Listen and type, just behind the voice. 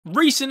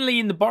Recently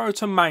in the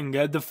Boruto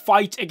manga, the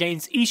fight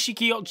against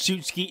Ishiki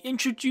Otsutsuki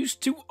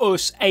introduced to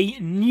us a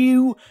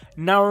new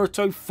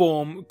Naruto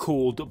form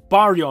called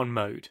Baryon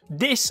Mode.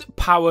 This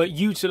power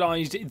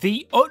utilised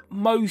the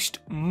utmost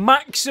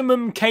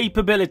maximum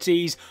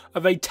capabilities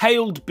of a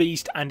tailed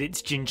beast and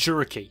its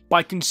Jinchuriki,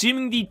 by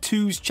consuming the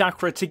two's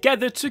chakra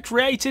together to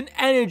create an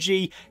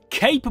energy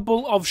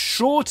capable of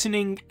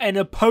shortening an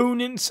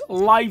opponent's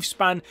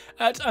lifespan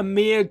at a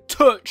mere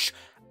touch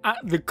at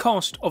the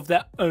cost of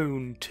their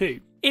own too.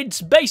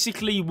 It's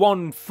basically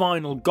one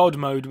final god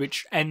mode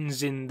which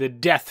ends in the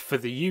death for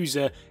the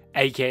user,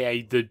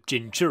 aka the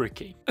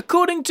Jinchuriki.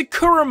 According to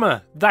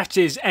Kurama, that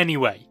is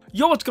anyway.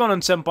 Yo, what's going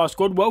on Senpai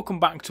Squad, welcome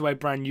back to a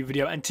brand new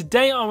video, and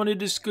today I want to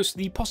discuss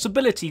the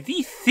possibility,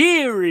 the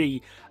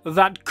theory,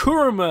 that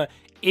Kurama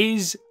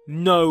is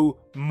no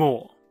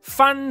more.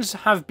 Fans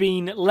have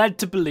been led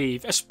to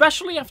believe,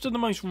 especially after the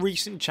most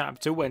recent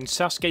chapter when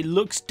Sasuke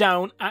looks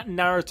down at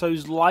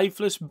Naruto's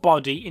lifeless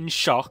body in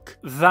shock,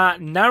 that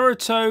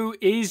Naruto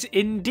is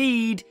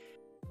indeed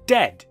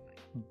dead.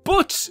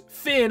 But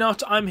fear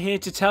not, I'm here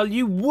to tell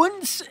you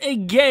once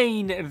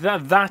again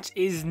that that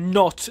is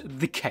not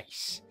the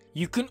case.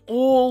 You can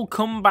all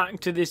come back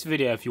to this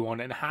video if you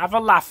want and have a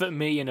laugh at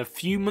me in a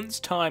few months'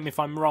 time if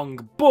I'm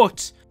wrong,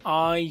 but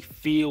I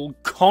feel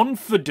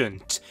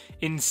confident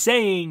in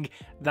saying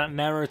that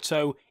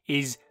Naruto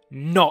is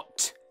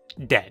not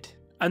dead.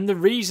 And the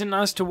reason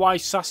as to why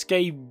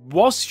Sasuke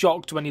was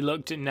shocked when he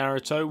looked at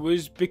Naruto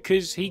was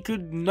because he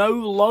could no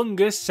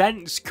longer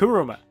sense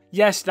Kurama.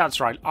 Yes, that's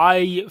right,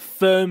 I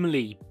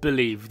firmly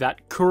believe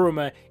that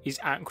Kurama is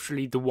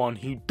actually the one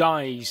who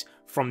dies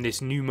from this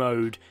new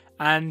mode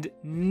and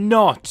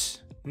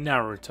not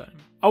Naruto.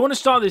 I want to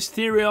start this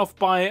theory off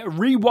by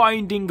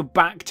rewinding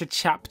back to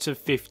chapter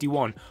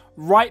 51,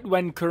 right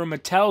when Kurama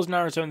tells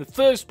Naruto in the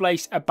first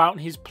place about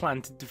his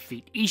plan to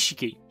defeat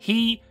Ishiki.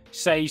 He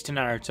says to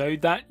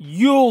Naruto that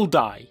you'll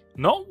die,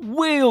 not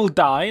will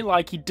die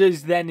like he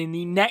does then in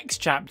the next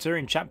chapter,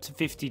 in chapter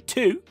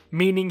 52,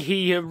 meaning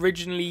he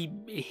originally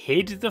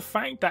hid the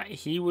fact that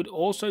he would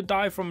also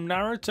die from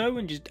Naruto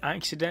and just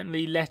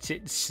accidentally let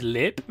it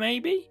slip,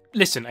 maybe?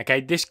 Listen,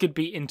 okay, this could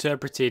be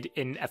interpreted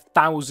in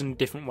 1,000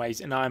 different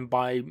ways, and I'm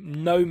by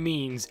no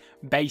means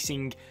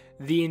basing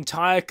the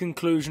entire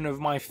conclusion of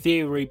my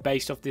theory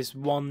based off this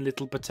one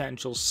little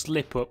potential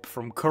slip up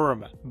from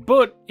Kurama.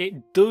 But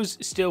it does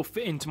still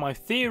fit into my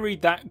theory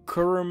that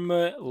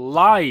Kurama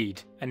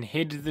lied and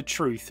hid the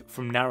truth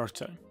from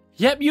Naruto.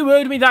 Yep, you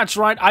heard me, that's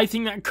right, I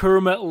think that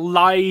Kurama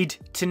lied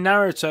to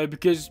Naruto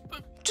because,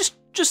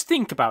 just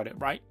think about it,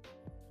 right?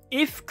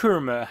 If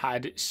Kurama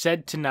had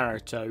said to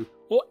Naruto,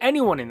 or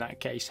anyone in that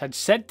case had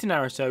said to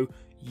Naruto,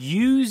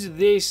 use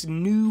this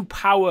new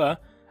power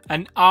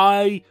and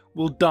I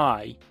will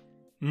die,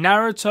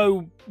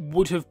 Naruto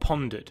would have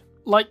pondered.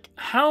 Like,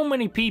 how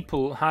many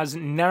people has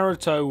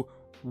Naruto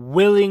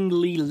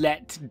willingly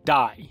let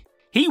die?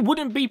 He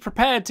wouldn't be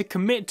prepared to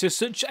commit to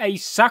such a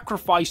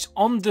sacrifice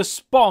on the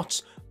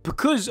spot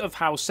because of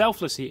how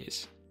selfless he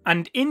is.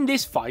 And in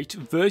this fight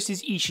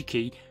versus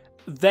Ishiki,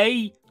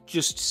 they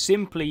just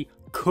simply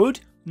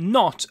could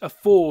not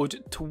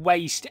afford to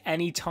waste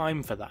any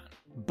time for that.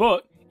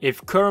 But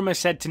if Kurama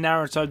said to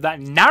Naruto that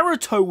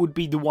Naruto would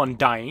be the one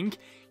dying,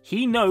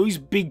 he knows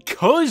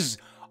because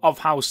of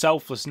how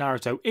selfless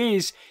Naruto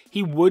is,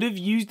 he would have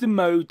used the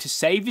mode to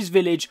save his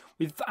village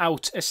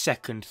without a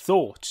second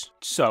thought.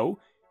 So,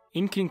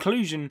 in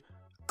conclusion,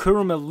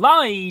 Kurama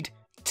lied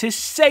to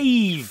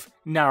save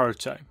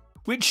Naruto,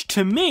 which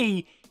to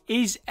me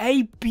is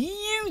a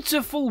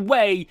beautiful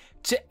way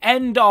to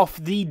end off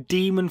the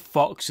Demon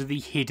Fox of the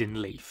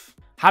Hidden Leaf,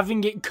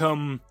 having it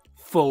come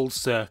full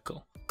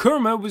circle.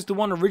 Kurama was the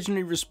one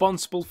originally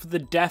responsible for the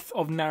death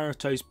of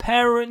Naruto's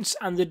parents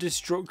and the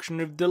destruction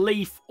of the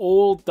leaf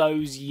all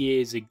those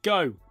years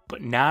ago.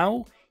 But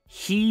now,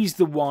 he's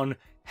the one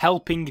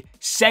helping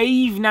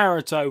save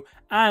Naruto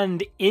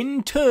and,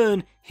 in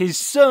turn, his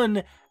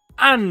son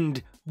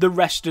and the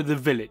rest of the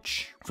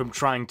village from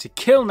trying to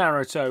kill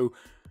Naruto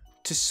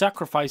to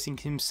sacrificing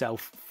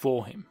himself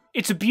for him.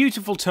 It's a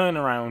beautiful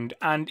turnaround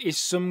and is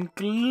some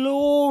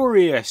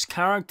glorious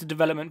character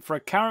development for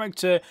a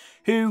character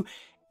who,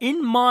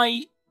 in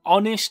my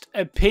honest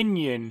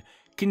opinion,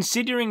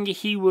 considering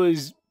he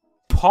was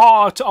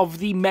part of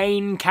the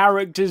main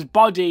character's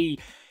body,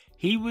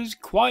 he was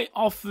quite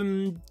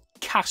often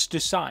cast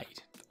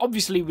aside.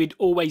 Obviously, we'd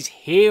always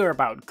hear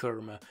about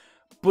Kurama,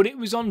 but it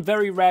was on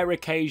very rare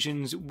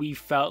occasions we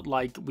felt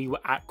like we were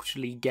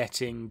actually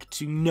getting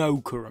to know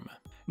Kurama.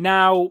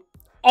 Now,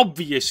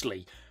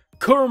 obviously,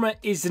 Kurama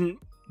isn't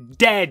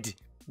dead.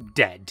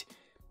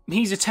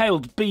 He's a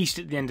tailed beast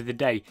at the end of the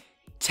day.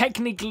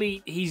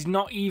 Technically, he's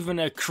not even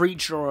a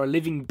creature or a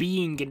living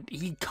being, and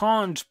he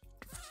can't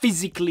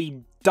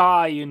physically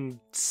die and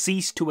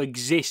cease to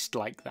exist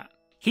like that.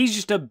 He's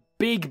just a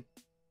big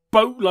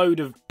boatload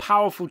of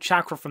powerful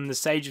chakra from the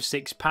Sage of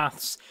Six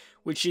Paths,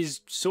 which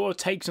is sort of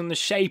takes on the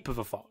shape of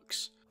a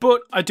fox.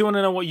 But I do want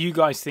to know what you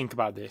guys think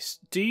about this.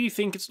 Do you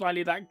think it's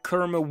likely that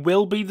Kurama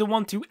will be the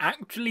one to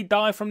actually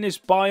die from this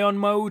Baryon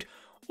mode?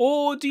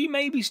 Or do you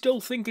maybe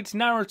still think it's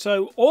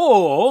Naruto?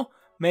 Or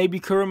maybe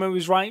Kurama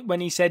was right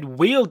when he said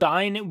we'll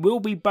die and it will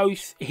be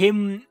both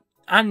him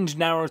and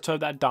Naruto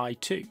that die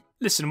too.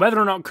 Listen, whether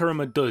or not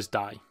Kurama does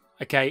die,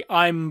 okay,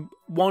 I'm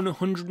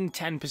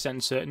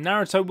 110% certain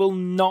Naruto will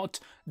not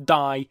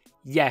die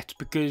yet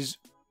because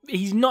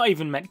he's not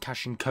even met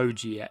Kashin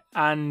Koji yet.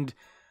 And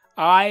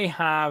I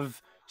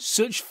have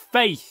such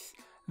faith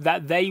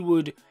that they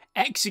would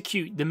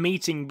execute the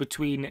meeting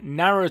between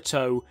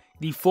Naruto,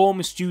 the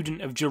former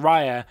student of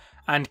Jiraiya,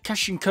 and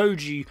Kashin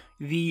Koji,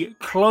 the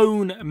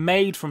clone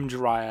made from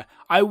Jiraiya.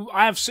 I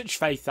have such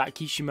faith that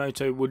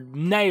Kishimoto would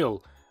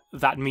nail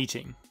that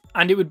meeting.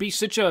 And it would be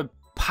such a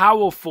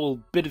powerful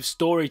bit of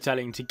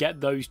storytelling to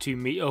get those two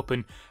meet up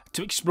and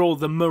to explore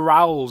the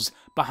morals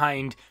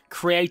behind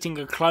creating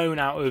a clone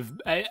out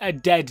of a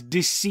dead,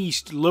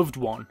 deceased loved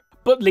one.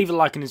 But leave a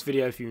like on this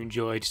video if you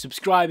enjoyed.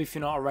 Subscribe if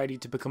you're not already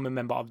to become a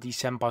member of the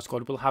Senpai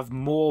Squad. We'll have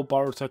more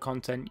Boruto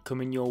content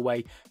coming your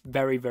way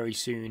very, very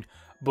soon.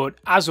 But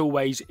as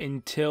always,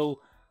 until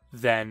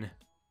then,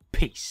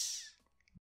 peace.